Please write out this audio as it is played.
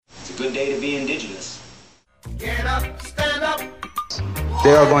good day to be indigenous. Get up, stand up.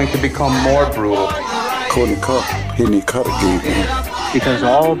 They are going to become more brutal. Couldn't cut, hitting cut again. Because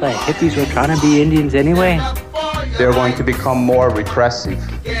all the hippies were trying to be Indians anyway. They're going to become more repressive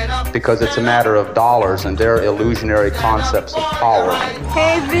because it's a matter of dollars and their illusionary concepts of power.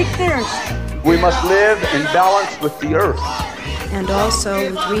 Hey, Victor. We must live in balance with the earth. And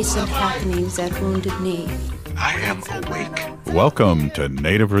also with recent happenings at Wounded Knee. I am awake. Welcome to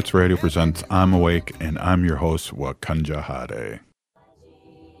Native Roots Radio presents I'm Awake, and I'm your host, xeuugli.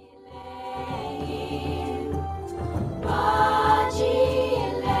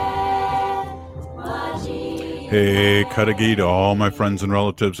 Hey, Cudagy to all my friends and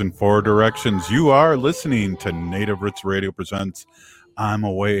relatives in four directions. You are listening to Native Roots Radio presents I'm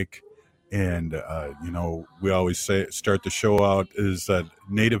Awake. And, we always start the show out is that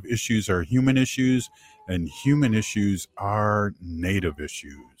Native issues are human issues and human issues are Native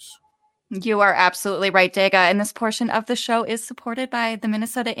issues. You are absolutely right, Dega. And this portion of the show is supported by the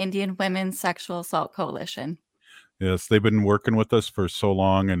Minnesota Indian Women's Sexual Assault Coalition. Yes, they've been working with us for so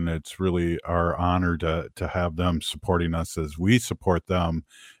long, and it's really our honor to have them supporting us as we support them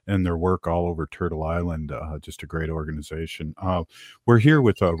in their work all over Turtle Island. Just a great organization. We're here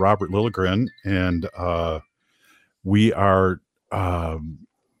with Robert Lilligren, and we are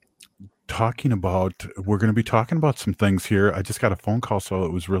we're going to be talking about some things here. I just got a phone call, so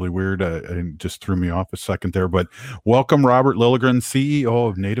it was really weird. It just threw me off a second there. But welcome, Robert Lilligren, CEO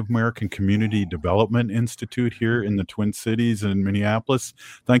of Native American Community Development Institute here in the Twin Cities in Minneapolis.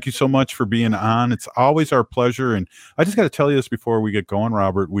 Thank you so much for being on. It's always our pleasure. And I just got to tell you this before we get going,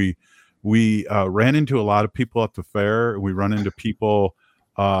 Robert. We ran into a lot of people at the fair. We run into people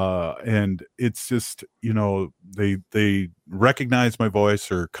and it's just, they recognize my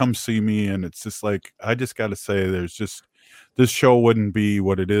voice or come see me. And it's just like, I just got to say, this show wouldn't be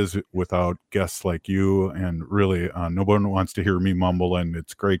what it is without guests like you. And really, no one wants to hear me mumble. And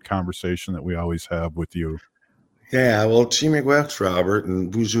it's great conversation that we always have with you. Yeah, well, Chimigwech, Robert,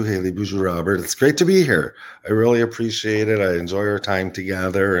 and Buju Haley, Buju Robert. It's great to be here. I really appreciate it. I enjoy our time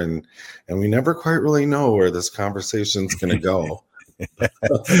together. And we never quite really know where this conversation's going to go.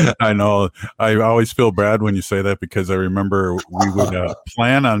 I know. I always feel bad when you say that because I remember we would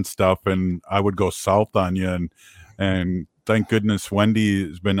plan on stuff and I would go south on you. And thank goodness Wendy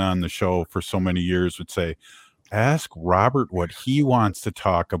has been on the show for so many years, would say, ask Robert what he wants to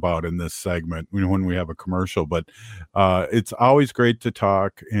talk about in this segment when we have a commercial. But it's always great to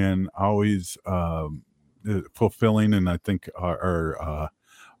talk and always fulfilling. And I think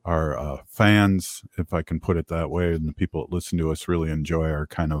our fans, if I can put it that way, and the people that listen to us really enjoy our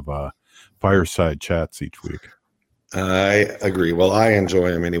kind of fireside chats each week. I agree. Well, I enjoy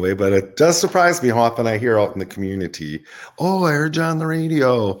them anyway, but it does surprise me how often I hear out in the community, oh, I heard you on the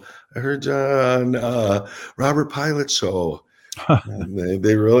radio. I heard you on Robert Pilot show.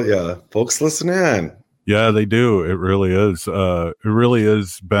 they really, folks listen in. Yeah, they do. It really is. It really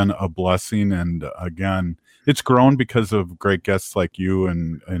has been a blessing. And again, it's grown because of great guests like you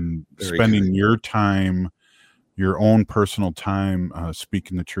and spending your time, your own personal time,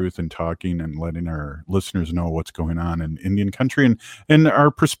 speaking the truth and talking and letting our listeners know what's going on in Indian country and our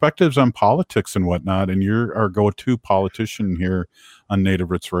perspectives on politics and whatnot. And you're our go-to politician here on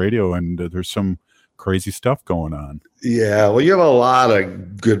Native Roots Radio. And there's some crazy stuff going on. Yeah, well, you have a lot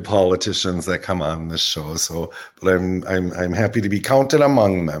of good politicians that come on this show. But I'm happy to be counted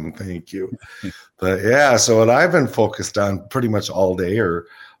among them. Thank you. But yeah, so what I've been focused on pretty much all day, or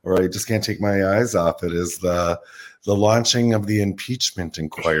I just can't take my eyes off it, is the launching of the impeachment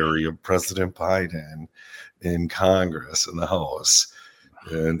inquiry of President Biden in Congress in the House,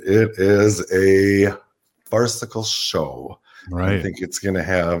 and it is a farcical show. Right. I think it's going to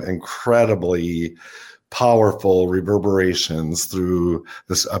have incredibly powerful reverberations through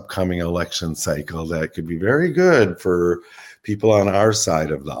this upcoming election cycle that could be very good for people on our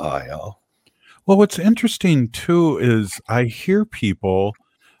side of the aisle. Well, what's interesting, too, is I hear people,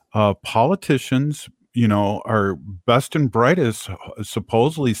 politicians, our best and brightest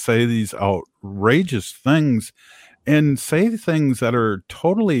supposedly say these outrageous things and say things that are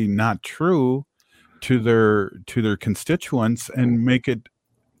totally not true to their constituents and make it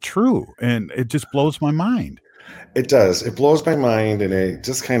true. And it just blows my mind. It does. It blows my mind, and it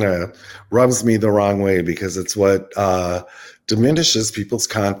just kind of rubs me the wrong way because it's what diminishes people's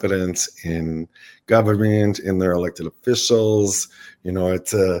confidence in government, in their elected officials.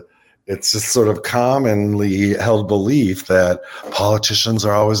 It's just sort of commonly held belief that politicians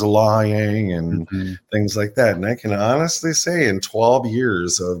are always lying and things like that. And I can honestly say in 12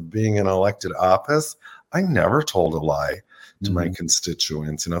 years of being in elected office, I never told a lie to my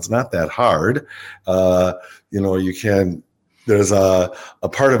constituents. It's not that hard. You can, there's a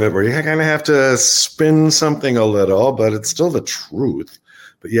part of it where you kind of have to spin something a little, but it's still the truth.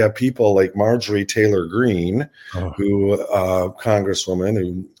 But you have people like Marjorie Taylor Greene, who Congresswoman,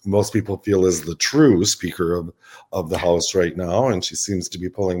 who most people feel is the true Speaker of the House right now, and she seems to be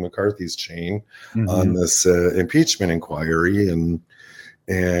pulling McCarthy's chain on this impeachment inquiry, and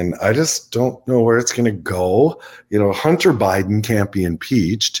I just don't know where it's going to go. Hunter Biden can't be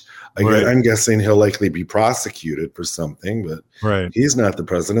impeached. I'm guessing he'll likely be prosecuted for something, but he's not the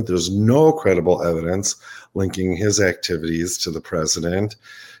president. There's no credible evidence linking his activities to the president.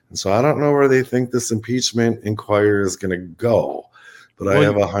 And so I don't know where they think this impeachment inquiry is going to go, but I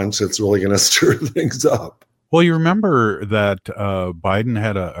have a hunch it's really going to stir things up. Well, you remember that Hunter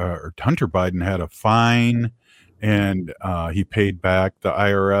Biden had a fine, and he paid back the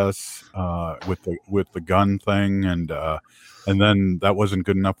IRS with the gun thing, and then that wasn't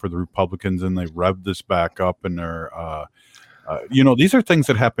good enough for the Republicans, and they revved this back up, and they're these are things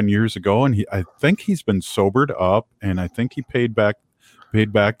that happened years ago, and I think he's been sobered up, and I think he paid back the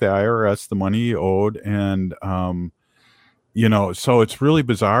IRS the money he owed, and so it's really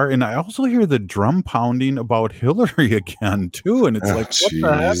bizarre. And I also hear the drum pounding about Hillary again too, and it's what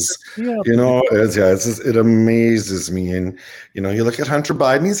the heck? It amazes me. And you look at Hunter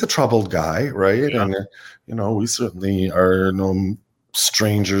Biden; he's a troubled guy, right? Yeah. And we certainly are no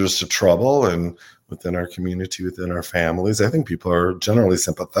strangers to trouble, and within our community, within our families, I think people are generally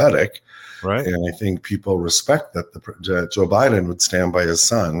sympathetic, right? And I think people respect that Joe Biden would stand by his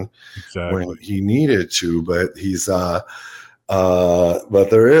son when he needed to, but he's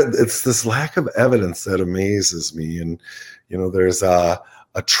it's this lack of evidence that amazes me. And there's a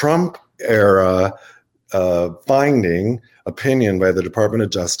Trump era finding opinion by the Department of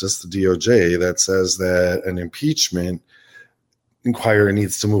Justice, the DOJ, that says that an impeachment inquiry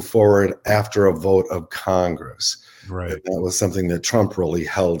needs to move forward after a vote of Congress. Right. And that was something that Trump really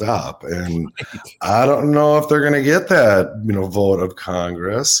held up. And I don't know if they're going to get that, vote of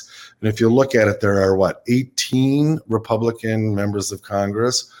Congress. And if you look at it, there are 18 Republican members of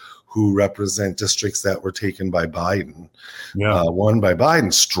Congress who represent districts that were taken by Biden, won by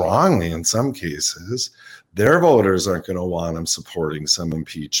Biden strongly in some cases. Their voters aren't going to want them supporting some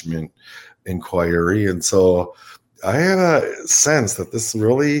impeachment inquiry. And so I have a sense that this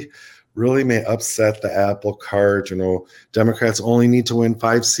really may upset the apple cart. Democrats only need to win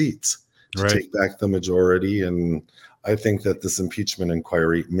 5 seats to take back the majority. And I think that this impeachment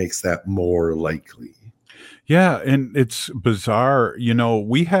inquiry makes that more likely. Yeah, and it's bizarre.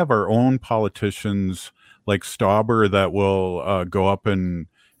 We have our own politicians like Stauber that will go up and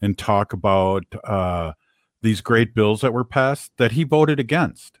talk about these great bills that were passed that he voted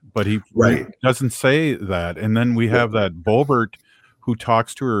against, but he doesn't say that. And then we have that Boebert who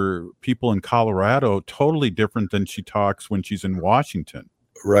talks to her people in Colorado totally different than she talks when she's in Washington.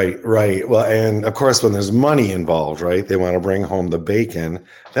 Right. Well, and of course, when there's money involved, right, they want to bring home the bacon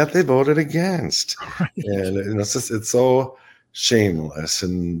that they voted against. Right. And it's so shameless.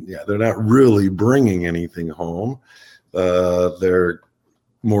 And they're not really bringing anything home. Their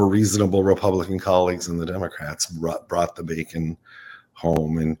more reasonable Republican colleagues and the Democrats brought the bacon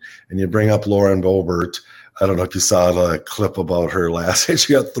home. And you bring up Lauren Boebert. I don't know if you saw the clip about her last night.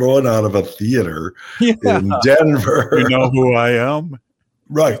 She got thrown out of a theater in Denver. You know who I am?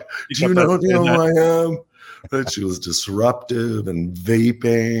 Right. Do you know who I am? But she was disruptive and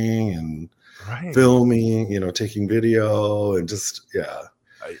vaping and filming, taking video and just,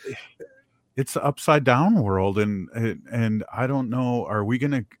 it's the upside down world. And I don't know, are we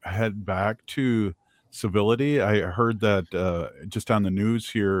going to head back to civility? I heard that just on the news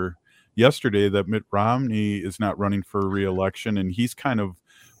here yesterday that Mitt Romney is not running for re-election, and he's kind of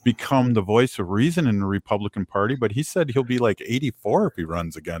become the voice of reason in the Republican Party, but he said he'll be like 84 if he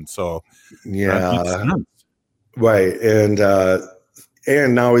runs again. So right.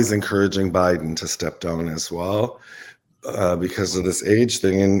 And now he's encouraging Biden to step down as well because of this age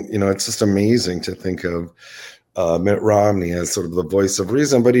thing. And it's just amazing to think of Mitt Romney as sort of the voice of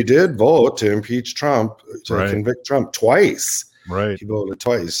reason, but he did vote to impeach Trump, to convict Trump twice. Right. He voted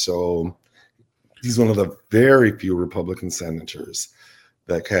twice. So he's one of the very few Republican senators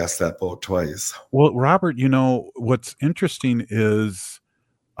that cast that vote twice. Well, Robert, what's interesting is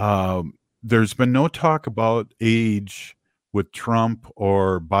there's been no talk about age with Trump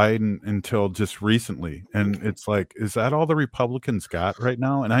or Biden until just recently. And it's like, is that all the Republicans got right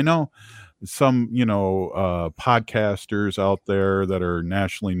now? And I know some, podcasters out there that are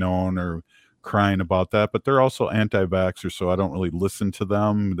nationally known are crying about that, but they're also anti-vaxxers, so I don't really listen to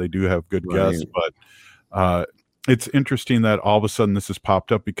them. They do have good guests, but it's interesting that all of a sudden this has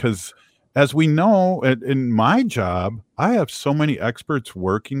popped up because, as we know, in my job, I have so many experts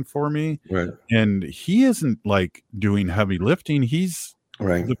working for me, Right. and he isn't like doing heavy lifting. He's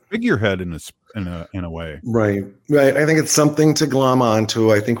Right. the figurehead in a way. Right. I think it's something to glom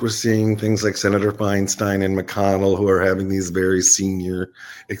onto. I think we're seeing things like Senator Feinstein and McConnell who are having these very senior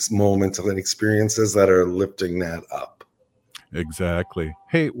moments and experiences that are lifting that up. Exactly.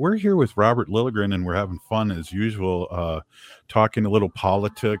 Hey, we're here with Robert Lilligren, and we're having fun as usual, talking a little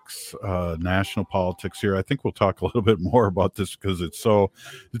politics, national politics here. I think we'll talk a little bit more about this because it's so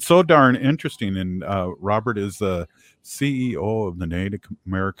darn interesting. And Robert is the CEO of the Native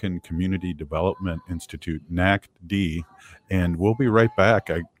American Community Development Institute, NACD, and we'll be right back.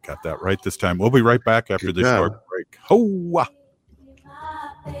 I got that right this time. We'll be right back after this short break. Ho!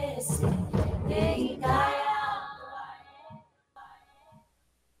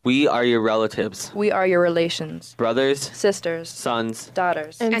 We are your relatives. We are your relations. Brothers, sisters, sons,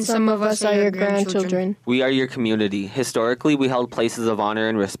 daughters. And some of us are your grandchildren. We are your community. Historically, we held places of honor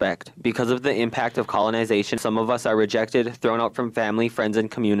and respect. Because of the impact of colonization, some of us are rejected, thrown out from family, friends,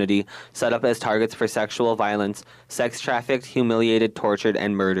 and community, set up as targets for sexual violence, sex trafficked, humiliated, tortured,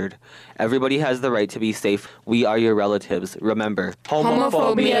 and murdered. Everybody has the right to be safe. We are your relatives. Remember,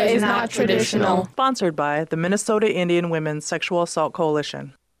 homophobia is not traditional. Sponsored by the Minnesota Indian Women's Sexual Assault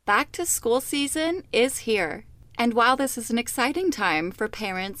Coalition. Back to school season is here. And while this is an exciting time for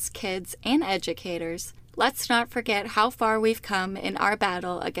parents, kids, and educators, let's not forget how far we've come in our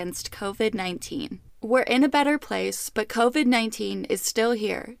battle against COVID-19. We're in a better place, but COVID-19 is still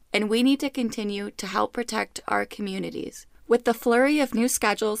here, and we need to continue to help protect our communities. With the flurry of new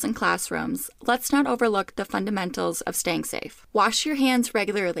schedules and classrooms, let's not overlook the fundamentals of staying safe. Wash your hands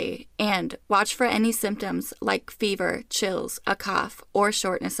regularly and watch for any symptoms like fever, chills, a cough, or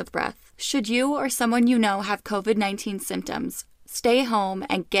shortness of breath. Should you or someone you know have COVID-19 symptoms, stay home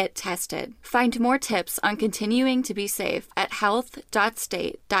and get tested. Find more tips on continuing to be safe at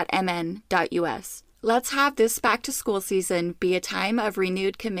health.state.mn.us. Let's have this back-to-school season be a time of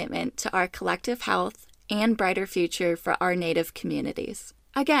renewed commitment to our collective health and brighter future for our Native communities.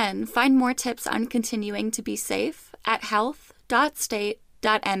 Again, find more tips on continuing to be safe at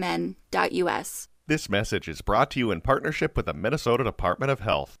health.state.mn.us. This message is brought to you in partnership with the Minnesota Department of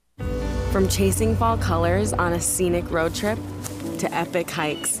Health. From chasing fall colors on a scenic road trip to epic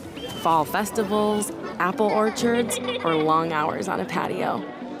hikes, fall festivals, apple orchards, or long hours on a patio,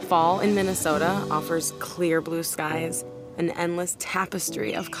 fall in Minnesota offers clear blue skies, an endless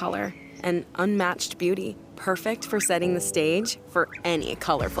tapestry of color, and unmatched beauty, perfect for setting the stage for any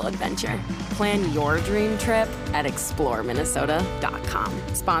colorful adventure. Plan your dream trip at exploreminnesota.com.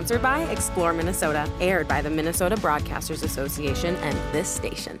 Sponsored by Explore Minnesota, aired by the Minnesota Broadcasters Association and this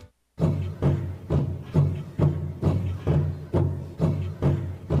station.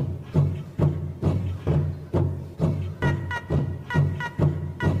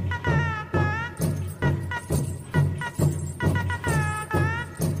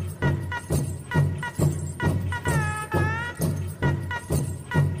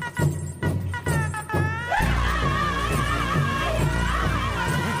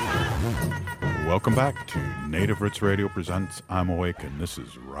 Welcome back to Native Roots Radio presents I'm Awake, and this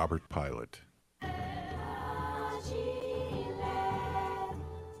is Robert Pilot.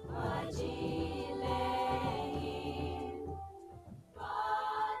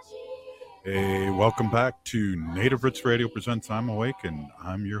 Hey, welcome back to Native Roots Radio presents I'm Awake, and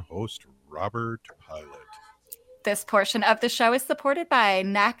I'm your host, Robert Pilot. This portion of the show is supported by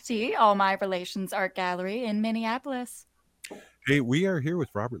NACD, All My Relations Art Gallery in Minneapolis. Hey, we are here with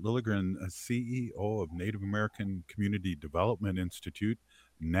Robert Lilligren, CEO of Native American Community Development Institute,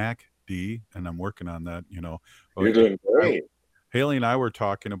 NACD, and I'm working on that, you know. You're doing great. Haley and I were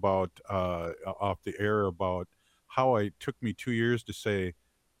talking about, off the air, about how it took me 2 years to say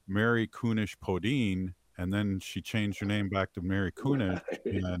Mary Kunish Podine, and then she changed her name back to Mary Kunish,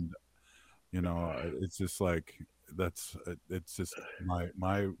 and, you know, it's just like... it's just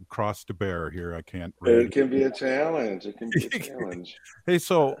my cross to bear here. I can't really... It can be a challenge. Hey,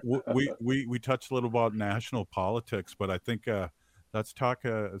 so we touched a little about national politics, but I think let's talk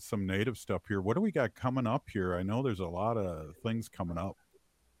some Native stuff here. What do we got coming up here? I know there's a lot of things coming up.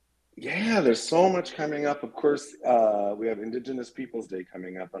 Yeah, there's so much coming up. Of course, we have Indigenous Peoples Day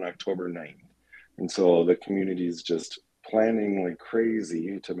coming up on October 9th. And so the community is just planning like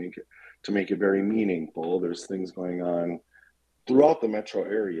crazy to make it very meaningful. There's things going on throughout the metro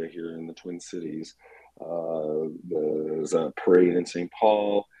area here in the Twin Cities. There's a parade in St.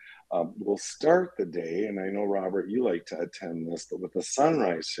 Paul. We'll start the day, and I know, Robert, you like to attend this, but with the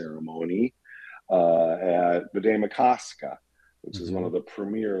sunrise ceremony at Minneapolis, which is one of the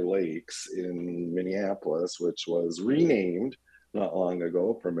premier lakes in Minneapolis, which was renamed not long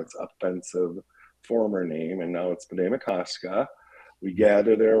ago from its offensive former name, and now it's Minneapolis. We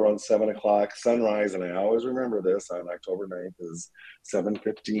gather there around 7 o'clock sunrise, and I always remember this on October 9th is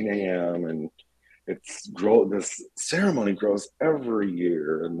 7:15 a.m. and this ceremony grows every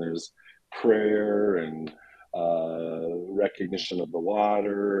year, and there's prayer and recognition of the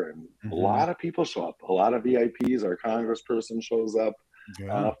water, and a lot of people show up. A lot of VIPs. Our congressperson shows up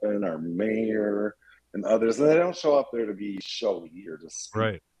often, our mayor and others. And they don't show up there to be showy or to speak.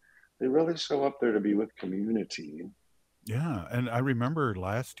 Right. They really show up there to be with community. Yeah, and I remember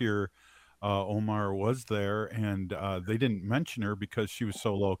last year Omar was there, and they didn't mention her because she was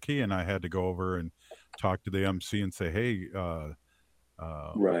so low key, and I had to go over and talk to the MC and say, "Hey,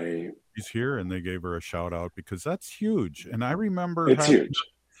 right, she's here," and they gave her a shout out because that's huge. And I remember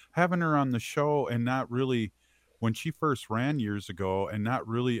having her on the show and not really, when she first ran years ago, and not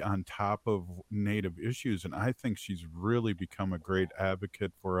really on top of Native issues. And I think she's really become a great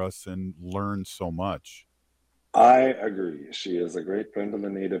advocate for us and learned so much. I agree. She is a great friend of the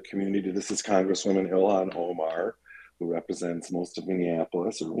Native community. This is Congresswoman Ilhan Omar, who represents most of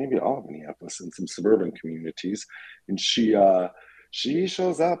Minneapolis, or maybe all of Minneapolis, and some suburban communities. And she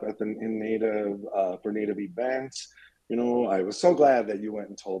shows up at for Native events. You know, I was so glad that you went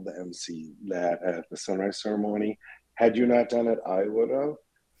and told the MC that at the sunrise ceremony. Had you not done it, I would have.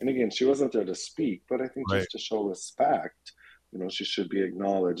 And again, she wasn't there to speak, but I think just to show respect, you know, she should be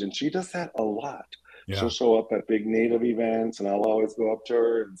acknowledged. And she does that a lot. Yeah. She'll show up at big Native events, and I'll always go up to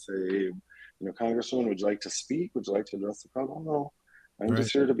her and say, you know, Congresswoman, would you like to speak? Would you like to address the crowd? Oh, no, I'm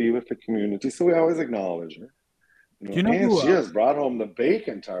just here to be with the community. So we always acknowledge her. You know, and she has brought home the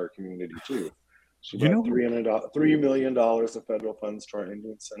bacon to our community, too. She brought $3 million of federal funds to our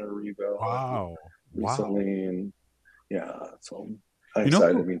Indian Center rebuild. Wow. Recently. And yeah, so I'm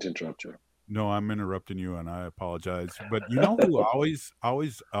sorry, I didn't mean to interrupt you. No, I'm interrupting you, and I apologize. But you know who always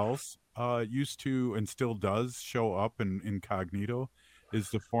else used to and still does show up in incognito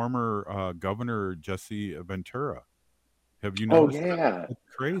is the former governor Jesse Ventura. Have you noticed? Oh, yeah. It's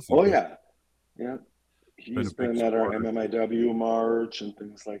crazy. Oh, yeah. Yeah. He's been at our MMIW march and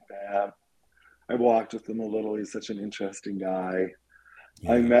things like that. I walked with him a little. He's such an interesting guy.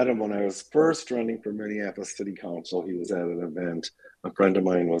 Yeah. I met him when I was first running for Minneapolis City Council. He was at an event a friend of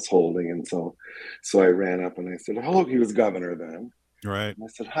mine was holding, and so I ran up and I said, "Hello." He was governor then. Right. And I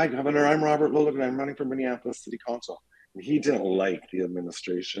said, "Hi, Governor. I'm Robert Lilligren. I'm running for Minneapolis City Council." And he didn't like the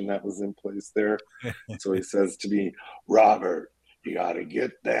administration that was in place there. So he says to me, "Robert, you got to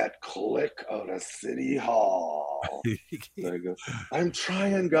get that clique out of City Hall." And I go, "I'm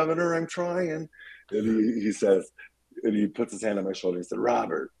trying, Governor. I'm trying." And he says, and he puts his hand on my shoulder. He said,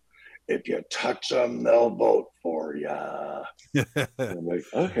 "Robert, if you touch them, they'll vote for you." I'm like,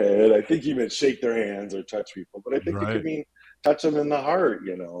 okay. And I think he meant shake their hands or touch people, but I think it could mean touch them in the heart,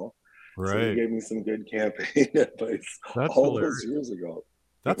 you know. Right. So he gave me some good campaign advice those years ago.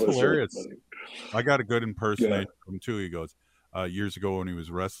 That's hilarious. Really, I got a good impersonation of him too. He goes, years ago when he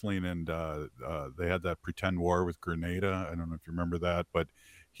was wrestling and they had that pretend war with Grenada. I don't know if you remember that, but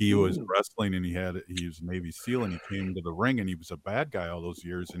he was wrestling and he was a Navy SEAL, and he came to the ring and he was a bad guy all those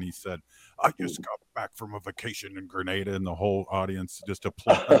years. And he said, "I just got back from a vacation in Grenada," and the whole audience just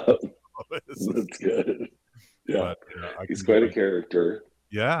applauded. That's good. Yeah. But, he's quite a character.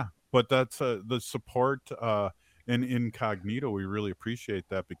 Yeah. But that's the support in incognito. We really appreciate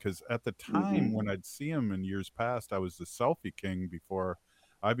that, because at the time when I'd see him in years past, I was the selfie king before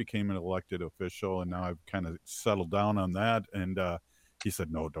I became an elected official. And now I've kind of settled down on that. And he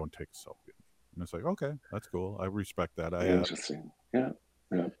said, "No, don't take a selfie." And it's like, okay, that's cool. I respect that. Interesting. Yeah.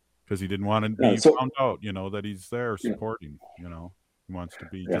 Because he didn't want to be found out, you know, that he's there supporting, you know, he wants to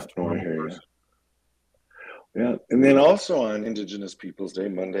be just a normal person. Yeah. And then also on Indigenous Peoples Day,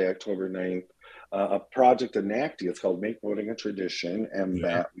 Monday, October 9th, a project enacted, it's called Make Voting a Tradition,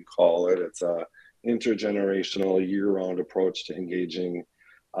 MVAT we call it. It's a intergenerational year-round approach to engaging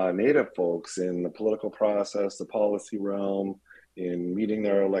Native folks in the political process, the policy realm, in meeting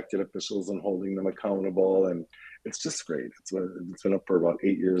their elected officials and holding them accountable. And it's just great. It's been up for about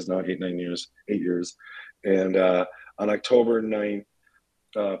 8 years now, 8 years. And on October 9th,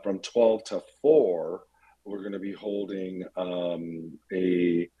 from 12 to 4, we're going to be holding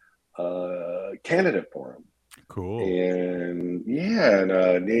a candidate forum. Cool. And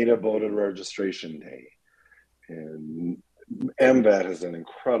a Native Voter Registration Day. And MVAT has done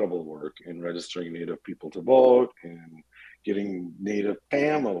incredible work in registering Native people to vote and getting Native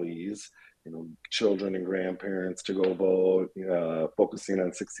families children and grandparents to go vote, focusing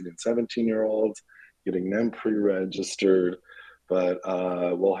on 16 and 17-year-olds, getting them pre-registered. But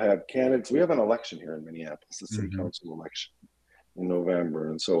we'll have candidates. We have an election here in Minneapolis, a city council election in November.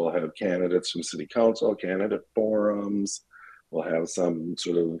 And so we'll have candidates from city council, candidate forums. We'll have some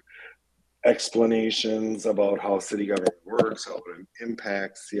sort of explanations about how city government works, how it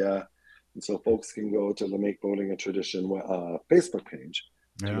impacts you. And so folks can go to the Make Voting a Tradition Facebook page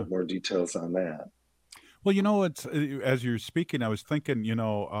to get more details on that. Well, it's as you're speaking, I was thinking,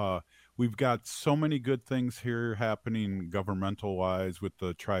 we've got so many good things here happening governmental wise with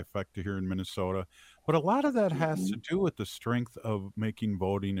the trifecta here in Minnesota, but a lot of that has to do with the strength of making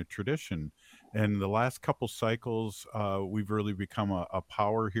voting a tradition. And the last couple cycles, we've really become a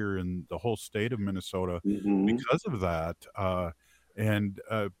power here in the whole state of Minnesota because of that. And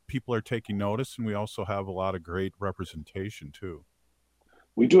people are taking notice, and we also have a lot of great representation too.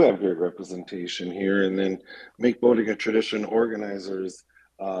 We do have great representation here. And then Make Voting a Tradition organizers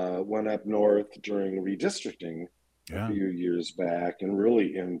went up north during redistricting a few years back and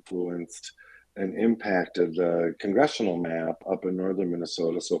really influenced and impacted the congressional map up in northern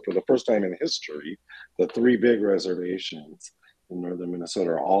Minnesota. So for the first time in history, the 3 big reservations in northern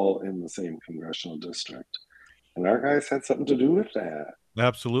Minnesota are all in the same congressional district. And our guys had something to do with that.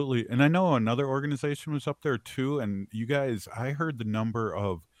 Absolutely. And I know another organization was up there too. And you guys, I heard the number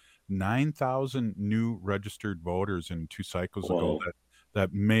of 9,000 new registered voters in 2 cycles ago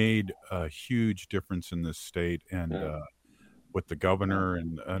that made a huge difference in this state. And with the governor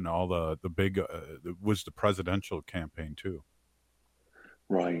and all the big, was the presidential campaign too.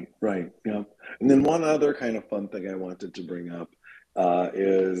 Right. Yeah. And then one other kind of fun thing I wanted to bring up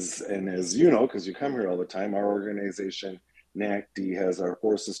is, and as you know, because you come here all the time, our organization, NACD, has our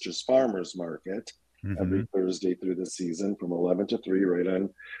Four Sisters Farmers Market every Thursday through the season from 11 to 3 right on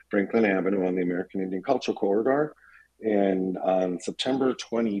Franklin Avenue on the American Indian Cultural Corridor. And on September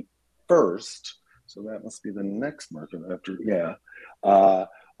 21st, so that must be the next market after,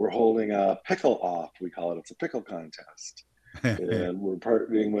 we're holding a pickle off, we call it. It's a pickle contest. And we're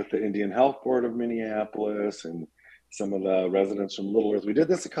partnering with the Indian Health Board of Minneapolis and some of the residents from Littleworth. We did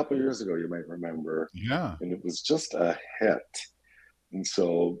this a couple of years ago, you might remember. Yeah. And it was just a hit. And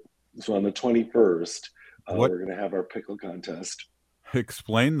so on the 21st, we're going to have our pickle contest.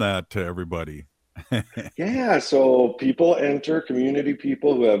 Explain that to everybody. Yeah, so people enter, community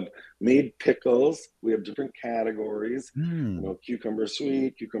people who have made pickles. We have different categories, cucumber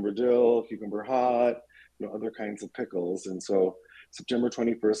sweet, cucumber dill, cucumber hot, other kinds of pickles. And so September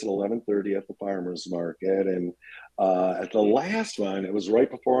 21st at 11:30 at the farmers market. And at the last one, it was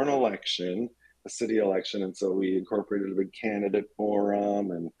right before an election, a city election. And so we incorporated a big candidate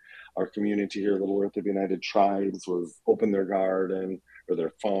forum, and our community here, Littleworth of United Tribes, was open their garden or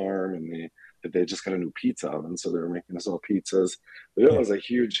their farm, and they just got a new pizza oven, so they were making us all pizzas. But it was a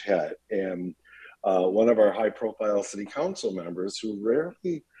huge hit. And one of our high-profile city council members, who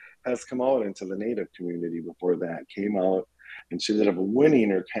rarely has come out into the Native community before that, came out, and she ended up winning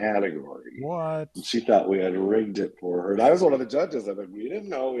her category. What? And she thought we had rigged it for her. And I was one of the judges of it. We didn't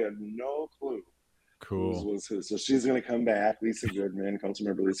know. We had no clue. Cool. Was who. So she's going to come back, Lisa Goodman,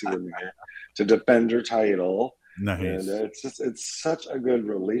 Councilmember Lisa Goodman, to defend her title. Nice. And it's such a good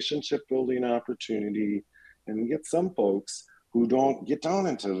relationship building opportunity, and get some folks who don't get down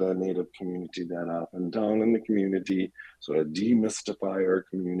into the Native community that often, down in the community, sort of demystify our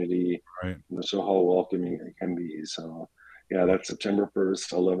community, right, and show how welcoming it can be. So yeah, that's September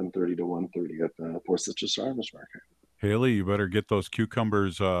 1st, 11:30 to 1:30 at the Four Sisters Farmers Market. Haley, you better get those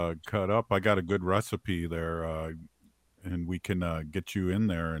cucumbers cut up. I got a good recipe there, and we can get you in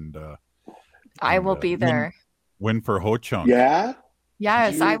there. And I will be there. Win for Ho Chunk. Yeah.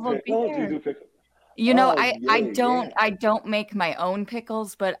 Yes, I will be there. Do you do pickle? I don't make my own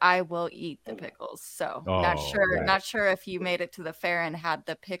pickles, but I will eat the pickles. So not sure if you made it to the fair and had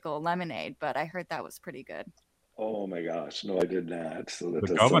the pickle lemonade, but I heard that was pretty good. Oh my gosh, no, I did not. So that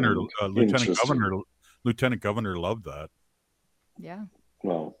the governor, Lieutenant Governor loved that. Yeah.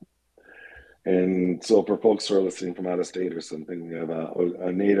 Well, and so for folks who are listening from out of state or something, we have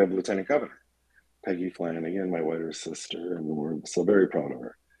a Native Lieutenant Governor, Peggy Flanagan, my whiter sister, and we're so very proud of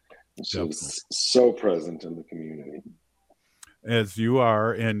her. She was so present in the community. As you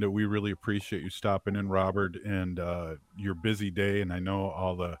are, and we really appreciate you stopping in, Robert, and your busy day. And I know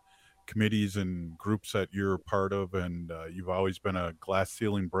all the committees and groups that you're a part of, and you've always been a glass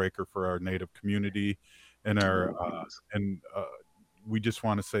ceiling breaker for our Native community. And we just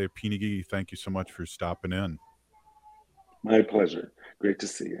want to say, Pinigi, thank you so much for stopping in. My pleasure. Great to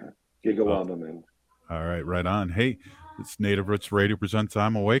see you. Gigawabaman. All right, right on. Hey, It's Native Roots Radio presents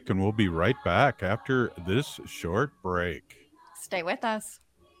I'm Awake, and we'll be right back after this short break. Stay with us.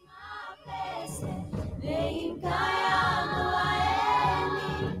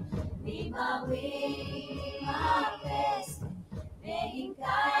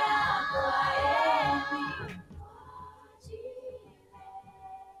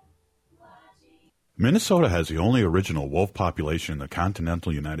 Minnesota has the only original wolf population in the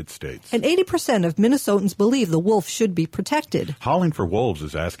continental United States. And 80% of Minnesotans believe the wolf should be protected. Howling for Wolves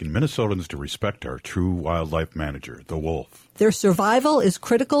is asking Minnesotans to respect our true wildlife manager, the wolf. Their survival is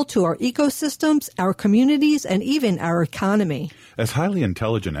critical to our ecosystems, our communities, and even our economy. As highly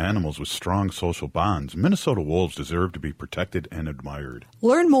intelligent animals with strong social bonds, Minnesota wolves deserve to be protected and admired.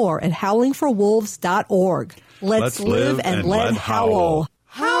 Learn more at howlingforwolves.org. Let's live and let howl.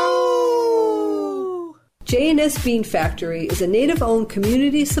 J&S Bean Factory is a native-owned,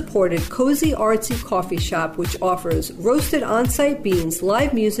 community-supported, cozy, artsy coffee shop which offers roasted on-site beans,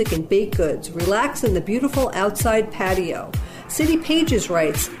 live music, and baked goods. Relax in the beautiful outside patio. City Pages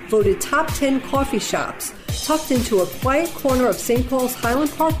writes, voted top 10 coffee shops. Tucked into a quiet corner of St. Paul's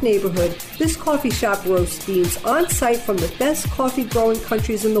Highland Park neighborhood, this coffee shop roasts beans on-site from the best coffee-growing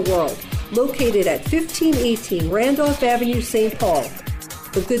countries in the world. Located at 1518 Randolph Avenue, St. Paul.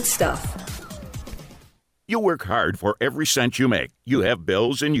 The good stuff. You work hard for every cent you make. You have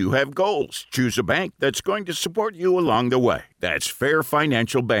bills and you have goals. Choose a bank that's going to support you along the way. That's Fair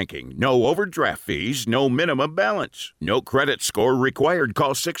Financial Banking. No overdraft fees, no minimum balance. No credit score required.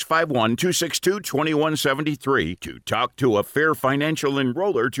 Call 651-262-2173 to talk to a Fair Financial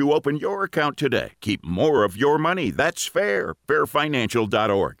enroller to open your account today. Keep more of your money. That's fair.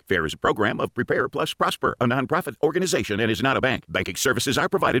 Fairfinancial.org. Fair is a program of Prepare Plus Prosper, a nonprofit organization, and is not a bank. Banking services are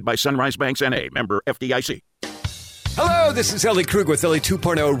provided by Sunrise Banks N.A., member FDIC. Hello, this is Ellie Krug with Ellie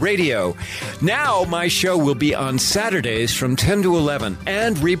 2.0 Radio. Now, my show will be on Saturdays from 10 to 11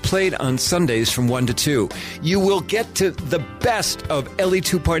 and replayed on Sundays from 1 to 2. You will get to the best of Ellie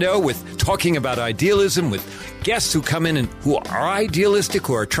 2.0 with talking about idealism, with guests who come in and who are idealistic,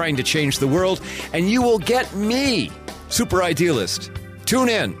 who are trying to change the world, and you will get me, Super Idealist. Tune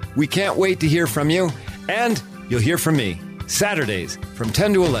in. We can't wait to hear from you, and you'll hear from me. Saturdays from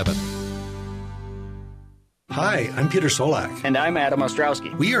 10 to 11. Hi, I'm Peter Solak. And I'm Adam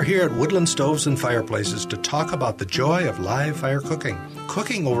Ostrowski. We are here at Woodland Stoves and Fireplaces to talk about the joy of live fire cooking.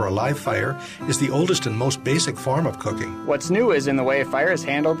 Cooking over a live fire is the oldest and most basic form of cooking. What's new is in the way fire is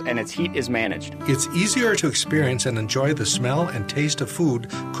handled and its heat is managed. It's easier to experience and enjoy the smell and taste of food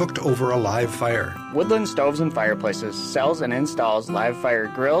cooked over a live fire. Woodland Stoves and Fireplaces sells and installs live fire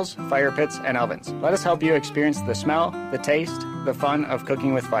grills, fire pits, and ovens. Let us help you experience the smell, the taste, the fun of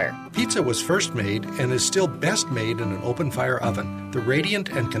cooking with fire. Pizza was first made and is still best made in an open fire oven. The radiant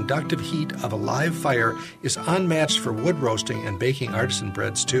and conductive heat of a live fire is unmatched for wood roasting and baking artisan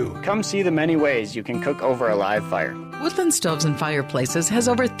breads too. Come see the many ways you can cook over a live fire. Woodland Stoves and Fireplaces has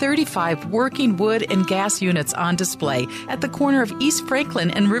over 35 working wood and gas units on display at the corner of East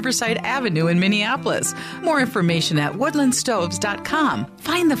Franklin and Riverside Avenue in Minneapolis. More information at woodlandstoves.com.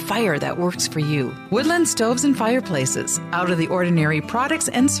 Find the fire that works for you. Woodland Stoves and Fireplaces. Out of the ordinary products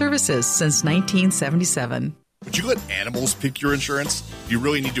and services since 1977. Would you let animals pick your insurance? Do you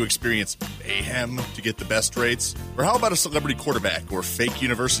really need to experience mayhem to get the best rates? Or how about a celebrity quarterback or fake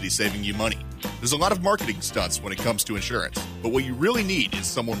university saving you money? There's a lot of marketing stunts when it comes to insurance, but what you really need is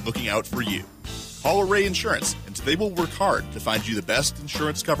someone looking out for you. Call Array Insurance, and they will work hard to find you the best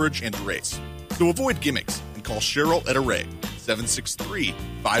insurance coverage and rates. So avoid gimmicks and call Cheryl at Array,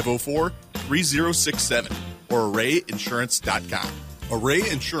 763-504-3067, or arrayinsurance.com. Array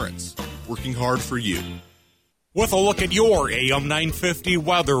Insurance, working hard for you. With a look at your AM 950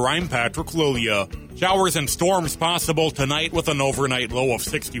 weather, I'm Patrick Lulia. Showers and storms possible tonight with an overnight low of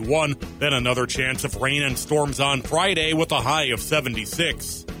 61. Then another chance of rain and storms on Friday with a high of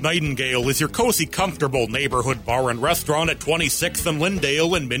 76. Nightingale is your cozy, comfortable neighborhood bar and restaurant at 26th and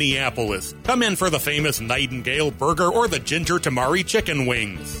Lyndale in Minneapolis. Come in for the famous Nightingale burger or the ginger tamari chicken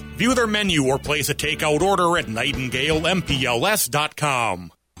wings. View their menu or place a takeout order at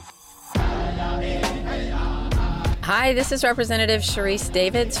nightingalempls.com. Hi, this is Representative Sharice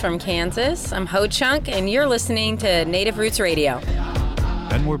Davids from Kansas. I'm Ho Chunk, and you're listening to Native Roots Radio.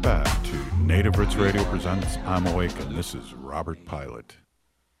 And we're back to Native Roots Radio presents I'm Awake, and this is Robert Pilot.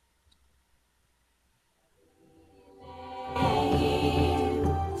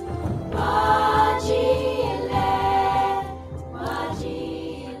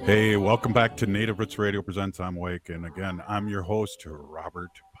 Hey, welcome back to Native Roots Radio presents I'm Awake, and again, I'm your host, Robert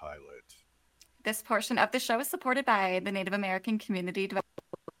Pilot. This portion of the show is supported by the Native American Community Development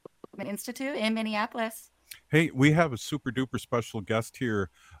Institute in Minneapolis. Hey, we have a super duper special guest here,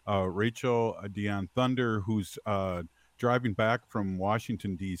 Rachel Dionne Thunder, who's driving back from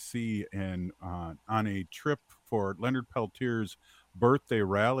Washington, D.C., and on a trip for Leonard Peltier's birthday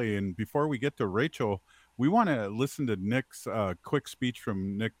rally. And before we get to Rachel, we want to listen to Nick's quick speech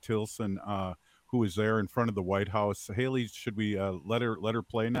from Nick Tilson, who was there in front of the White House. Haley, should we let her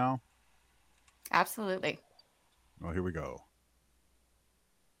play now? Absolutely. Well, here we go.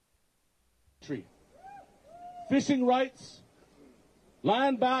 Fishing rights,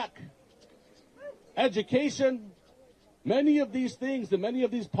 land back, education, many of these things and many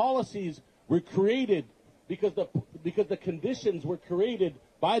of these policies were created because the conditions were created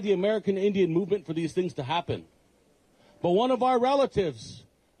by the American Indian movement for these things to happen. But one of our relatives,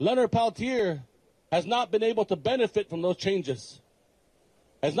 Leonard Peltier, has not been able to benefit from those changes,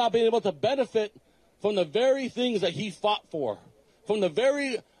 has not been able to benefit from the very things that he fought for, from the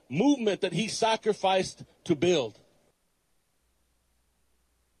very movement that he sacrificed to build.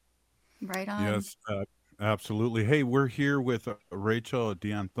 Right on. Yes, absolutely. Hey, we're here with Rachel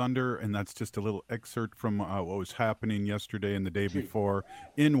Dionne Thunder, and that's just a little excerpt from what was happening yesterday and the day before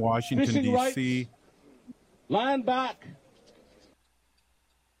in Washington, Fishing D.C. rights, land back.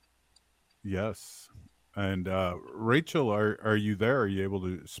 Yes. And Rachel, are you there? Are you able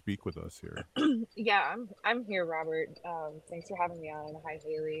to speak with us here? Yeah, I'm here, Robert. Thanks for having me on. Hi,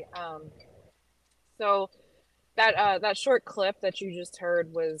 Haley. So that short clip that you just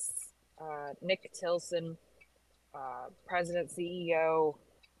heard was Nick Tilson, president, CEO,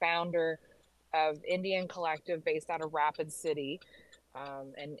 founder of Indian Collective based out of Rapid City.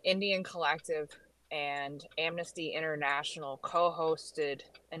 An Indian Collective and Amnesty International co-hosted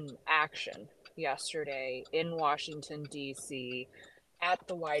an action yesterday in Washington, D.C. at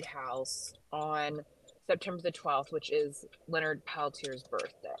the White House on September the 12th, which is Leonard Peltier's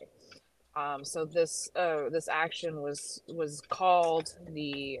birthday. So this action was called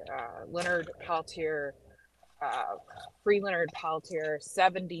the Leonard Peltier Free Leonard Peltier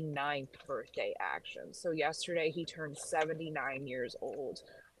 79th birthday action. So yesterday he turned 79 years old,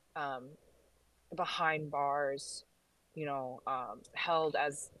 behind bars, held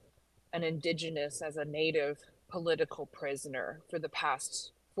as an indigenous, as a native political prisoner for the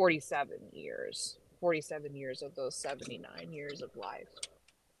past 47 years of those 79 years of life.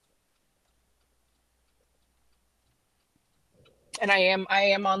 And I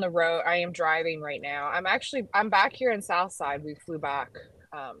am on the road. I am driving right now. I'm back here in Southside. We flew back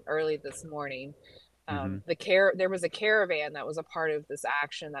early this morning. There was a caravan that was a part of this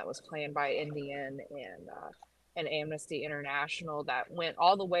action that was planned by Indian and Amnesty International that went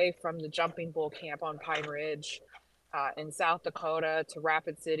all the way from the Jumping Bull camp on Pine Ridge in South Dakota to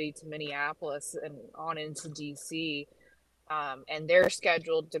Rapid City to Minneapolis and on into DC. And they're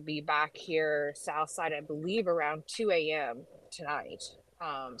scheduled to be back here Southside, I believe, around 2 a.m. tonight.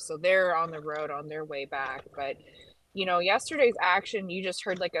 So they're on the road on their way back. But, yesterday's action, you just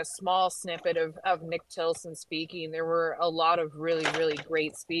heard like a small snippet of Nick Tilson speaking. There were a lot of really, really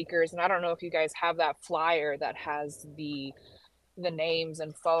great speakers. And I don't know if you guys have that flyer that has the names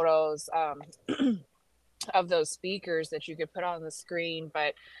and photos of those speakers that you could put on the screen.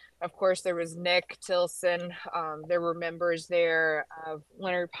 But of course, there was Nick Tilson. There were members there of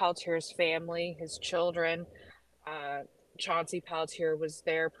Leonard Peltier's family, his children. Chauncey Peltier was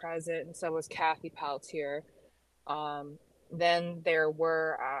there present, and so was Kathy Peltier. Then there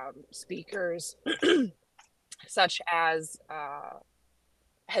were speakers such as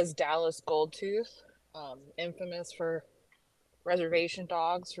Dallas Goldtooth, infamous for reservation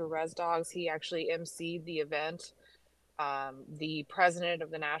dogs, for Res Dogs. He actually emceed the event. The president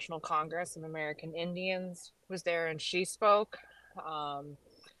of the National Congress of American Indians was there, and she spoke.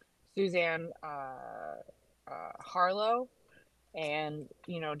 Suzanne Harlow, and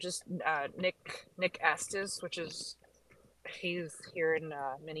Nick Estes, he's here in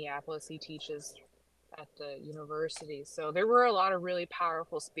Minneapolis. He teaches at the university. So there were a lot of really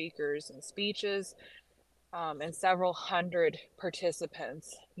powerful speakers and speeches, and several hundred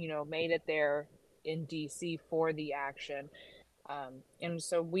participants, made it there in DC for the action. And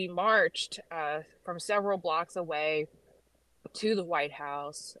so we marched from several blocks away to the White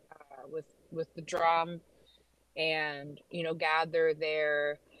House with the drum, and gather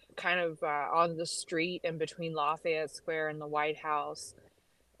there kind of on the street in between Lafayette Square and the White House,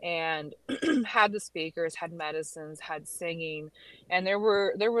 and had the speakers, had medicines, had singing, and there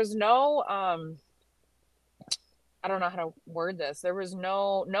was no I don't know how to word this. There was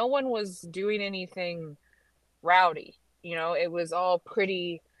no one was doing anything rowdy. It was all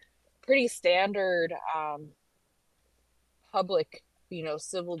pretty standard public,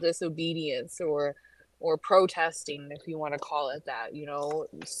 civil disobedience or or protesting, if you want to call it that, you know,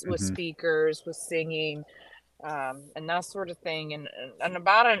 with speakers, with singing, and that sort of thing. And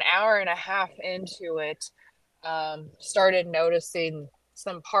about an hour and a half into it, started noticing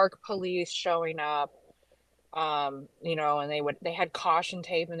some park police showing up, you know, and they had caution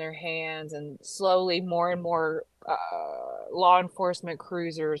tape in their hands, and slowly more and more law enforcement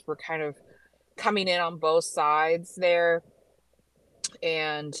cruisers were kind of coming in on both sides there.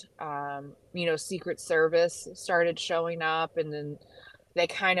 And you know, Secret Service started showing up, and then they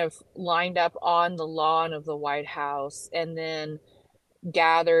kind of lined up on the lawn of the White House, and then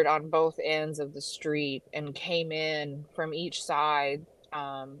gathered on both ends of the street and came in from each side.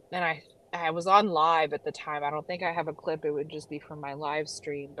 And I was on live at the time. I don't think I have a clip. It would just be from my live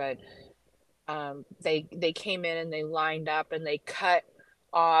stream. But they came in and they lined up and they cut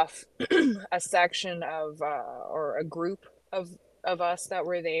off a section of or a group of us that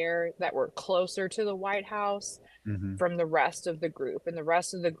were there, that were closer to the White House, from the rest of the group. And the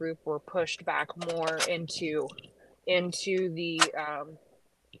rest of the group were pushed back more into the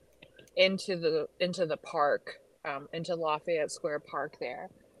park, into Lafayette Square Park there.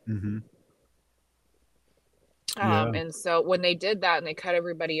 And so when they did that and they cut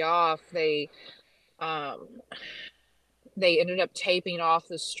everybody off, they ended up taping off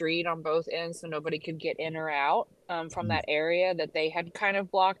the street on both ends so nobody could get in or out from that area that they had kind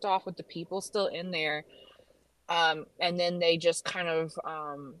of blocked off with the people still in there. And then they just kind of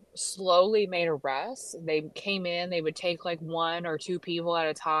slowly made arrests. They came in, they would take like 1 or 2 people at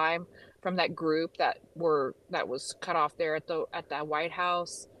a time from that group that was cut off there at that White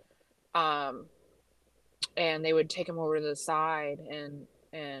House. And they would take them over to the side and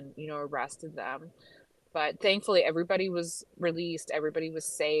you know, arrested them. But thankfully everybody was released, everybody was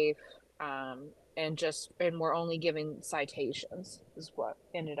safe. And we're only giving citations is what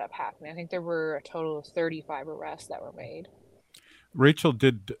ended up happening. I think there were a total of 35 arrests that were made. Rachel,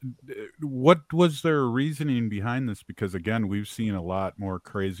 what was their reasoning behind this? Because again, we've seen a lot more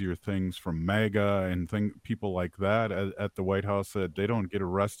crazier things from MAGA and people like that at the White House, that they don't get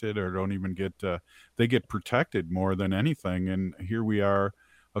arrested or don't even get, they get protected more than anything. And here we are,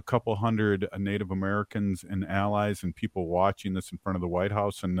 a couple hundred Native Americans and allies and people watching this in front of the White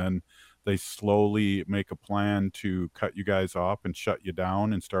House, and then they slowly make a plan to cut you guys off and shut you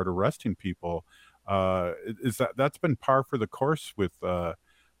down and start arresting people. That's been par for the course with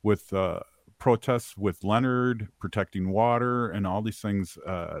protests with Leonard, protecting water, and all these things.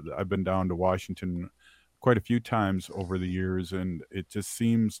 I've been down to Washington quite a few times over the years, and it just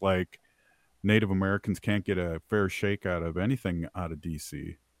seems like Native Americans can't get a fair shake out of anything out of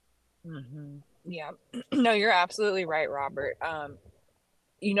DC. Yeah, no, you're absolutely right, Robert.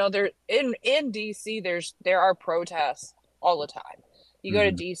 You know, there in DC, there are protests all the time. You go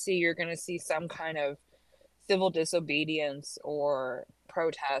to DC, you're going to see some kind of civil disobedience or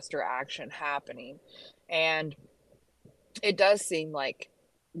protest or action happening. And it does seem like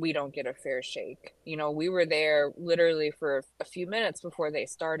we don't get a fair shake. You know, we were there literally for a few minutes before they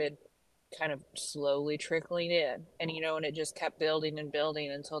started kind of slowly trickling in. And, you know, and it just kept building and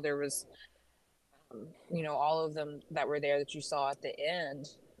building until there was, you know, all of them that were there that you saw at the end,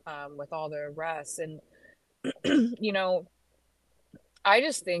 with all the arrests. And, you know, I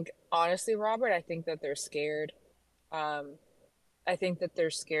just think, honestly, Robert, I think that they're scared. I think that they're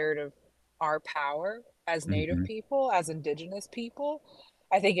scared of our power as Native people, as Indigenous people.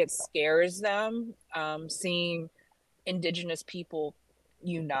 I think it scares them, seeing Indigenous people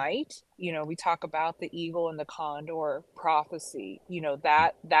unite. You know, we talk about the eagle and the condor prophecy, you know,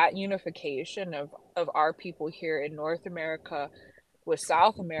 that unification of our people here in North America with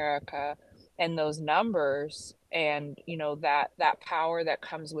South America, and those numbers, and, you know, that power that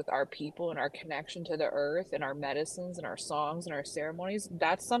comes with our people and our connection to the earth and our medicines and our songs and our ceremonies.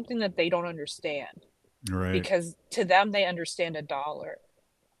 That's something that they don't understand, right? Because to them, they understand a dollar.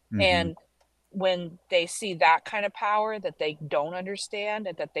 And when they see that kind of power that they don't understand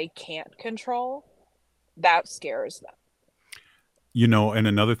and that they can't control, that scares them. You know, and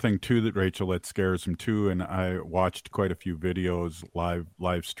another thing too that, Rachel, that scares them too, and I watched quite a few videos,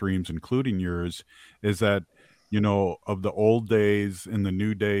 live streams, including yours, is that, you know, of the old days and the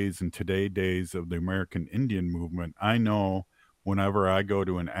new days and today days of the American Indian movement, I know whenever I go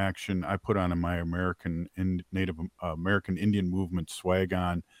to an action, I put on my Native American Indian movement swag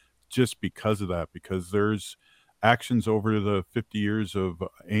on, just because of that, because there's actions over the 50 years of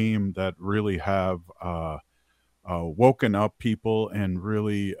AIM that really have woken up people and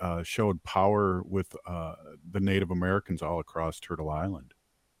really showed power with the Native Americans all across Turtle Island.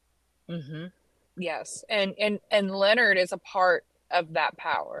 Yes, and Leonard is a part of that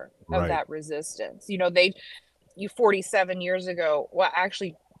power, of Right. that resistance. You know, 47 years ago, well,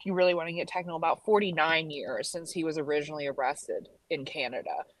 actually, if you really want to get technical, about 49 years since he was originally arrested in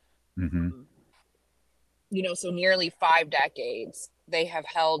Canada. Mm-hmm. You know, so nearly 5 decades, they have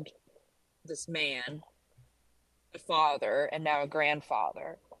held this man, a father, and now a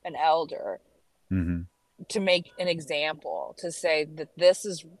grandfather, an elder, Mm-hmm. to make an example, to say that this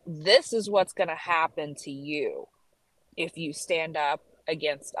is what's going to happen to you if you stand up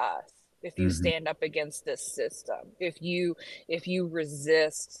against us, if you stand up against this system, if you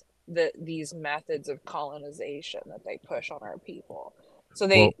resist these methods of colonization that they push on our people. So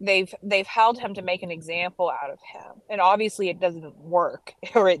they've held him to make an example out of him, and obviously it doesn't work,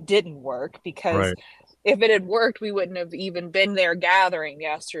 or it didn't work, because Right. if it had worked, we wouldn't have even been there gathering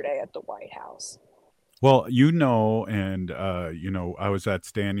yesterday at the White House. Well, and I was at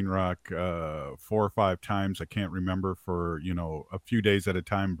Standing Rock 4 or 5 times. I can't remember, for a few days at a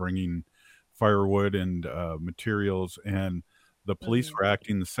time, bringing firewood and materials, and the police were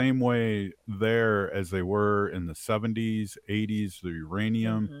acting the same way there as they were in the 70s, 80s, the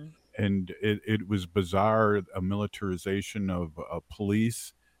uranium. And it was bizarre, a militarization of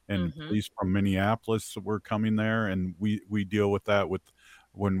police, and police from Minneapolis were coming there. And we deal with that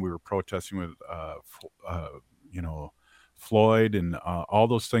when we were protesting with, Floyd, and all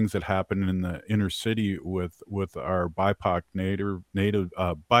those things that happen in the inner city with our BIPOC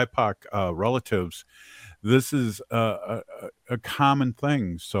BIPOC relatives. This is a common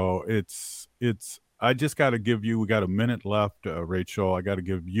thing. So I just got to give you, we got a minute left, Rachel. I got to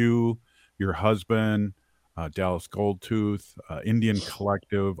give you, your husband, Dallas Goldtooth, Indian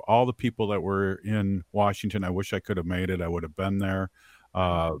Collective, all the people that were in Washington. I wish I could have made it. I would have been there.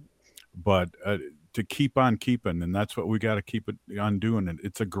 But to keep on keeping, and that's what we got to keep it on doing.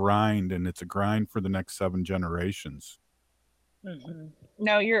 It's a grind, and it's a grind for the next 7 generations.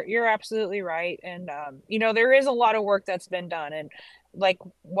 No, you're absolutely right. And, there is a lot of work that's been done. And like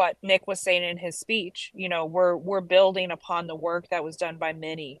what Nick was saying in his speech, we're building upon the work that was done by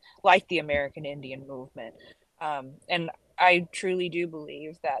many, like the American Indian movement. And I truly do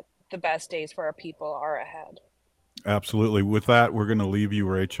believe that the best days for our people are ahead. Absolutely. With that, we're going to leave you,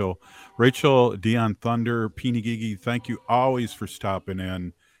 Rachel. Rachel, Dionne Thunder, Pinigigi, thank you always for stopping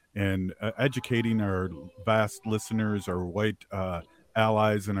in and educating our vast listeners, our white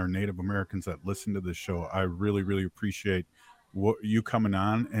allies, and our Native Americans that listen to this show. I really, really appreciate what you coming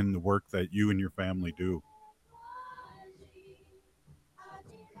on and the work that you and your family do.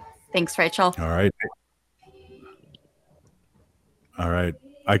 Thanks, Rachel. All right.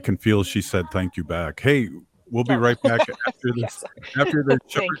 I can feel she said thank you back. Hey, we'll be right back after this. After this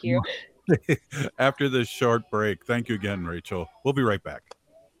short, Thank you. After this short break. Thank you again, Rachel. We'll be right back.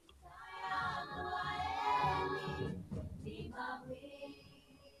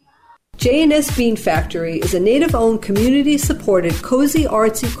 J&S Bean Factory is a native-owned, community-supported, cozy,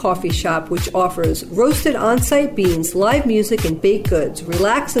 artsy coffee shop which offers roasted on-site beans, live music, and baked goods.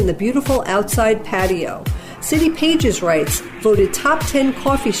 Relax in the beautiful outside patio. City Pages writes, voted top 10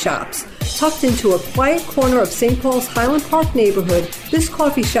 coffee shops. Tucked into a quiet corner of St. Paul's Highland Park neighborhood, this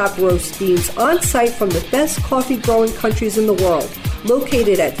coffee shop roasts beans on-site from the best coffee-growing countries in the world.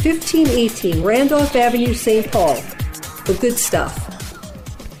 Located at 1518 Randolph Avenue, St. Paul. The good stuff.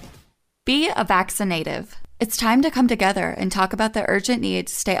 Be a vaccinative. It's time to come together and talk about the urgent need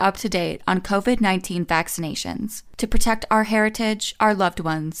to stay up to date on COVID-19 vaccinations to protect our heritage, our loved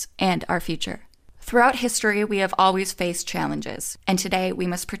ones, and our future. Throughout history, we have always faced challenges, and today we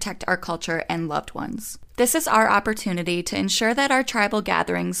must protect our culture and loved ones. This is our opportunity to ensure that our tribal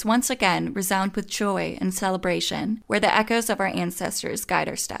gatherings once again resound with joy and celebration, where the echoes of our ancestors guide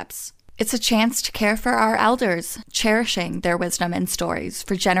our steps. It's a chance to care for our elders, cherishing their wisdom and stories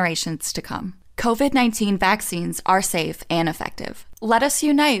for generations to come. COVID-19 vaccines are safe and effective. Let us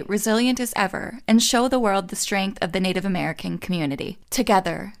unite, resilient as ever, and show the world the strength of the Native American community.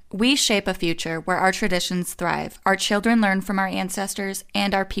 Together, we shape a future where our traditions thrive, our children learn from our ancestors,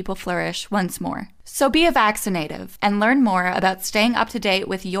 and our people flourish once more. So be a vaccinative and learn more about staying up to date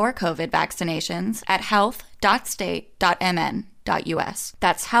with your COVID vaccinations at health.state.mn.us.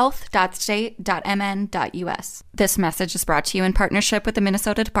 That's health.state.mn.us. This message is brought to you in partnership with the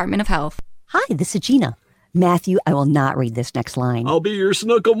Minnesota Department of Health. Hi, this is Gina. Matthew, I will not read this next line. I'll be your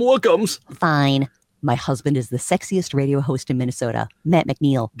Snookum-Wookums. Fine. My husband is the sexiest radio host in Minnesota, Matt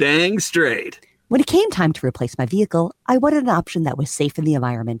McNeil. Dang straight. When it came time to replace my vehicle, I wanted an option that was safe in the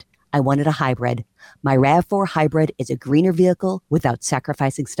environment. I wanted a hybrid. My RAV4 Hybrid is a greener vehicle without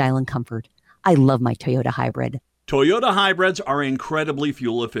sacrificing style and comfort. I love my Toyota Hybrid. Toyota hybrids are incredibly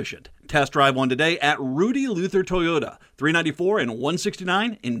fuel efficient. Test drive one today at Rudy Luther Toyota, 394 and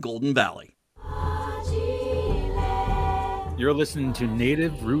 169 in Golden Valley. You're listening to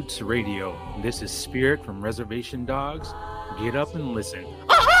Native Roots Radio. This is Spirit from Reservation Dogs. Get up and listen.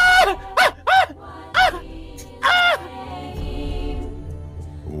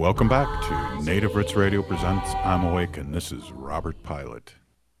 Welcome back to Native Roots Radio presents I'm Awake, and this is Robert Pilot.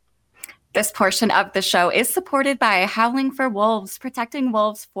 This portion of the show is supported by Howling for Wolves, protecting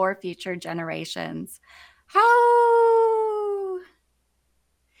wolves for future generations. How?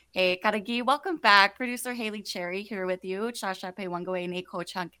 Hey, Karagi, welcome back. Producer Haley Cherry here with you. Chasha Pewangoe Ne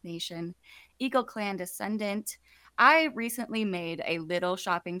Ko-Chunk Nation, Eagle Clan descendant. I recently made a little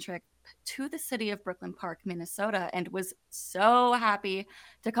shopping trip to the city of Brooklyn Park, Minnesota, and was so happy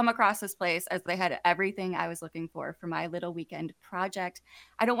to come across this place as they had everything I was looking for my little weekend project.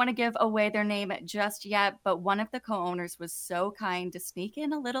 I don't want to give away their name just yet, but one of the co-owners was so kind to sneak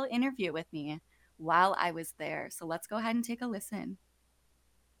in a little interview with me while I was there. So let's go ahead and take a listen.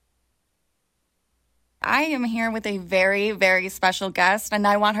 I am here with a very, very special guest, and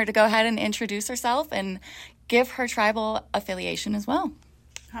I want her to go ahead and introduce herself and give her tribal affiliation as well.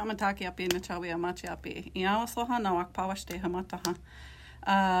 My name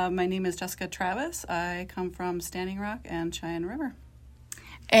is Jessica Travis. I come from Standing Rock and Cheyenne River.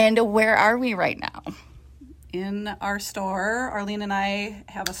 And where are we right now? In our store. Arlene and I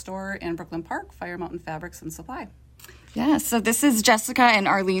have a store in Brooklyn Park, Fire Mountain Fabrics and Supply. Yeah, so this is Jessica and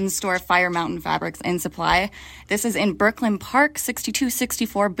Arlene's store, Fire Mountain Fabrics and Supply. This is in Brooklyn Park,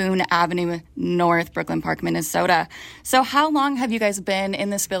 6264 Boone Avenue North, Brooklyn Park, Minnesota. So how long have you guys been in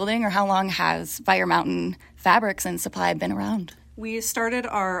this building, or how long has Fire Mountain Fabrics and Supply been around? We started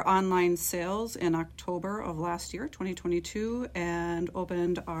our online sales in October of last year, 2022, and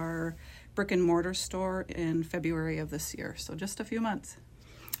opened our brick and mortar store in February of this year, so just a few months.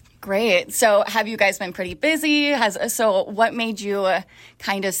 Great. So have you guys been pretty busy? So what made you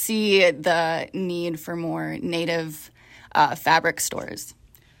kind of see the need for more native fabric stores?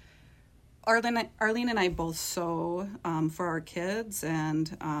 Arlene and I both sew for our kids,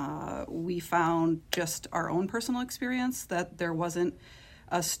 and we found just our own personal experience that there wasn't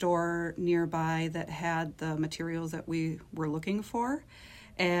a store nearby that had the materials that we were looking for.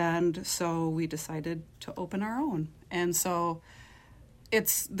 And so we decided to open our own. And so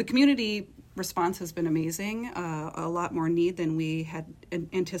the community response has been amazing, a lot more need than we had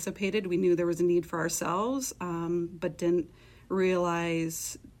anticipated. We knew there was a need for ourselves, but didn't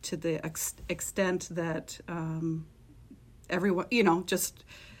realize to the extent that everyone, just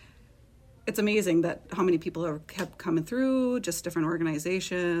it's amazing that how many people have kept coming through, just different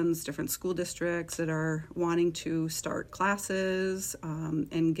organizations, different school districts that are wanting to start classes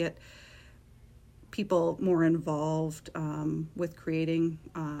and get people more involved with creating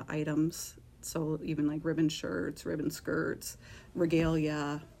items. So even like ribbon shirts, ribbon skirts,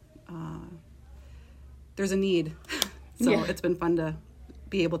 regalia, there's a need. So It's been fun to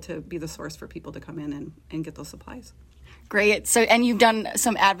be able to be the source for people to come in and get those supplies. Great. So, and you've done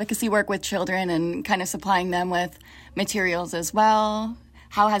some advocacy work with children and kind of supplying them with materials as well.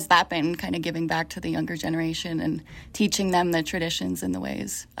 How has that been, kind of giving back to the younger generation and teaching them the traditions and the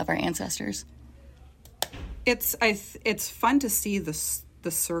ways of our ancestors? It's fun to see the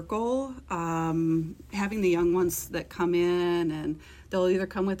circle, having the young ones that come in, and they'll either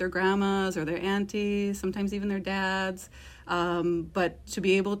come with their grandmas or their aunties, sometimes even their dads, but to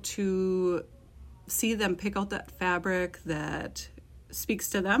be able to see them pick out that fabric that speaks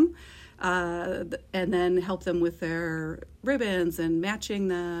to them, and then help them with their ribbons and matching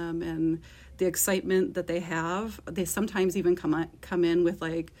them, and the excitement that they have. They sometimes even come in with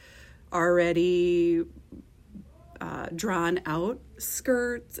like already drawn out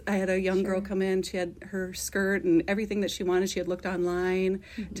skirts. I had a young girl come in, she had her skirt and everything that she wanted. She had looked online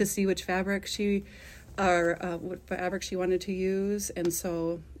to see which fabric what fabric she wanted to use, and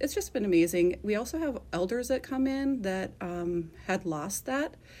so it's just been amazing. We also have elders that come in that had lost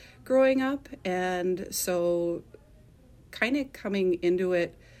that growing up, and so kind of coming into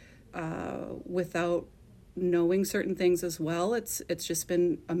it without knowing certain things as well. It's just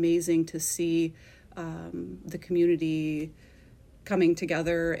been amazing to see the community coming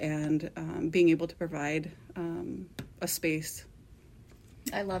together and being able to provide a space.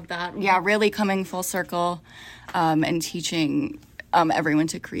 I love that. Yeah, really coming full circle and teaching everyone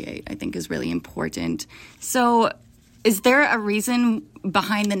to create, I think, is really important. So is there a reason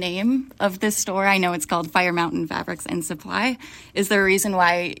behind the name of this store? I know it's called Fire Mountain Fabrics and Supply. Is there a reason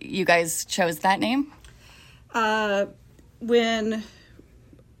why you guys chose that name? When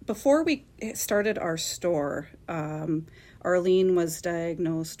before we started our store, Arlene was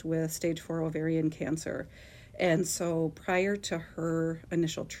diagnosed with stage 4 ovarian cancer. And so prior to her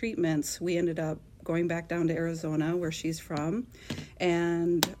initial treatments, we ended up going back down to Arizona, where she's from.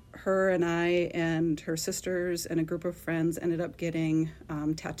 And her and I and her sisters and a group of friends ended up getting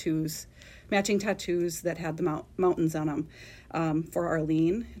tattoos, matching tattoos that had the mountains on them for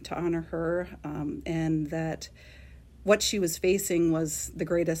Arlene to honor her. And that what she was facing was the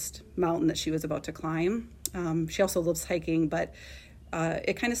greatest mountain that she was about to climb. She also loves hiking, but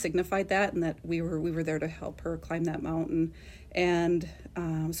it kind of signified that, and that we were there to help her climb that mountain. And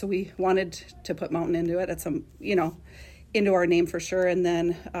so we wanted to put mountain into it at some, into our name for sure. And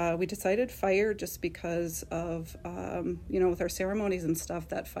then we decided fire, just because of, with our ceremonies and stuff,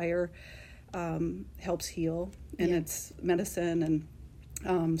 that fire helps heal, and it's medicine.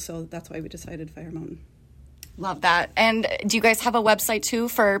 And so that's why we decided Fire Mountain. Love that. And do you guys have a website too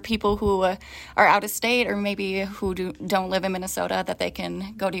for people who are out of state or maybe who don't live in Minnesota, that they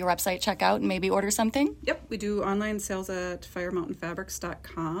can go to your website, check out, and maybe order something? Yep, we do online sales at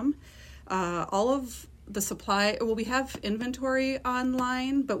firemountainfabrics.com. All of the supply, we have inventory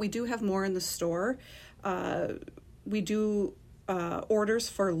online, but we do have more in the store. We do orders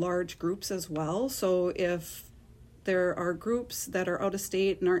for large groups as well. So if there are groups that are out of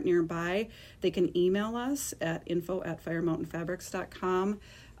state and aren't nearby, they can email us at info@firemountainfabrics.com,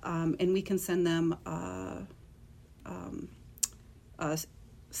 and we can send them a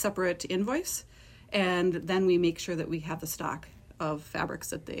separate invoice, and then we make sure that we have the stock of fabrics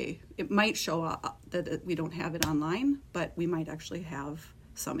that it might show up that we don't have it online, but we might actually have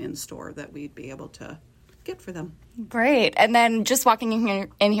some in store that we'd be able to get for them. Great. And then just walking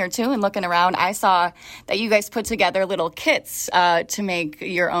in here too and looking around, I saw that you guys put together little kits to make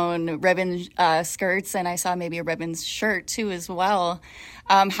your own ribbon skirts, and I saw maybe a ribbon shirt too as well.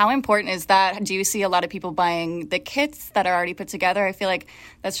 How important is that? Do you see a lot of people buying the kits that are already put together? I feel like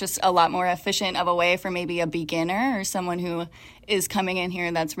that's just a lot more efficient of a way for maybe a beginner or someone who is coming in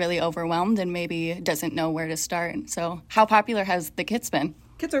here that's really overwhelmed and maybe doesn't know where to start. So how popular has the kits been?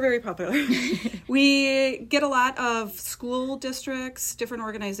 Kits are very popular. We get a lot of school districts, different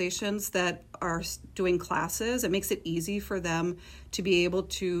organizations that are doing classes. It makes it easy for them to be able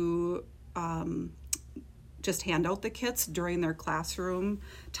to just hand out the kits during their classroom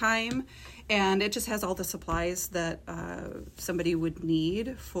time. And it just has all the supplies that somebody would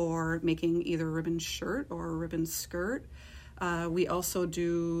need for making either a ribbon shirt or a ribbon skirt. We also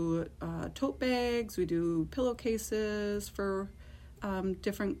do tote bags. We do pillowcases for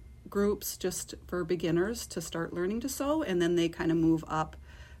different groups, just for beginners to start learning to sew, and then they kind of move up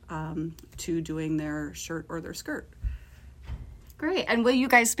to doing their shirt or their skirt. Great. And will you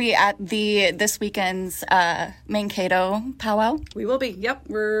guys be at this weekend's Mankato powwow? We will be. Yep.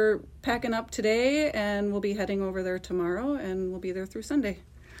 We're packing up today, and we'll be heading over there tomorrow, and we'll be there through Sunday.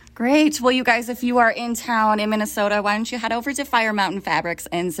 Great. Well, you guys, if you are in town in Minnesota, why don't you head over to Fire Mountain Fabrics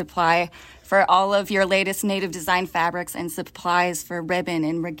and Supply for all of your latest native design fabrics and supplies for ribbon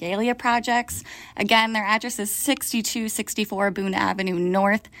and regalia projects. Again, their address is 6264 Boone Avenue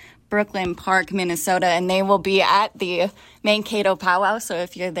North, Brooklyn Park, Minnesota, and they will be at the Mankato powwow. So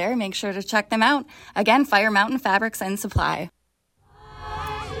if you're there, make sure to check them out. Again, Fire Mountain Fabrics and Supply.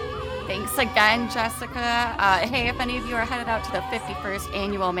 Thanks again, Jessica. Hey, if any of you are headed out to the 51st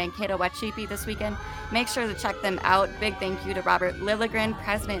annual Mankato Wet Sheepy this weekend, make sure to check them out. Big thank you to Robert Lilligren,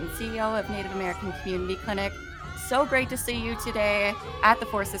 President and CEO of Native American Community Clinic. So great to see you today at the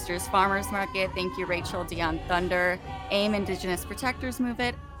Four Sisters Farmers Market. Thank you, Rachel, Dionne Thunder, AIM Indigenous Protectors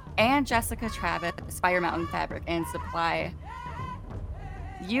Movement, and Jessica Travis, Fire Mountain Fabric and Supply.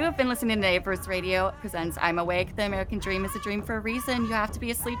 You have been listening to Native Roots Radio presents I'm Awake. The American Dream is a dream for a reason. You have to be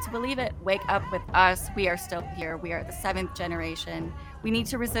asleep to believe it. Wake up with us. We are still here. We are the 7th generation. We need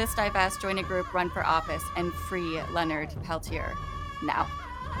to resist, divest, join a group, run for office, and free Leonard Peltier. Now.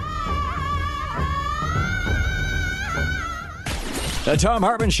 The Tom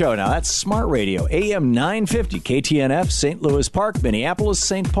Hartman Show. Now that's Smart Radio, AM 950, KTNF, St. Louis Park, Minneapolis,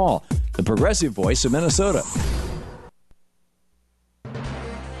 St. Paul, the progressive voice of Minnesota.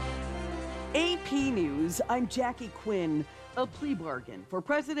 AP News, I'm Jackie Quinn. A plea bargain for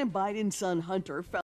President Biden's son Hunter fell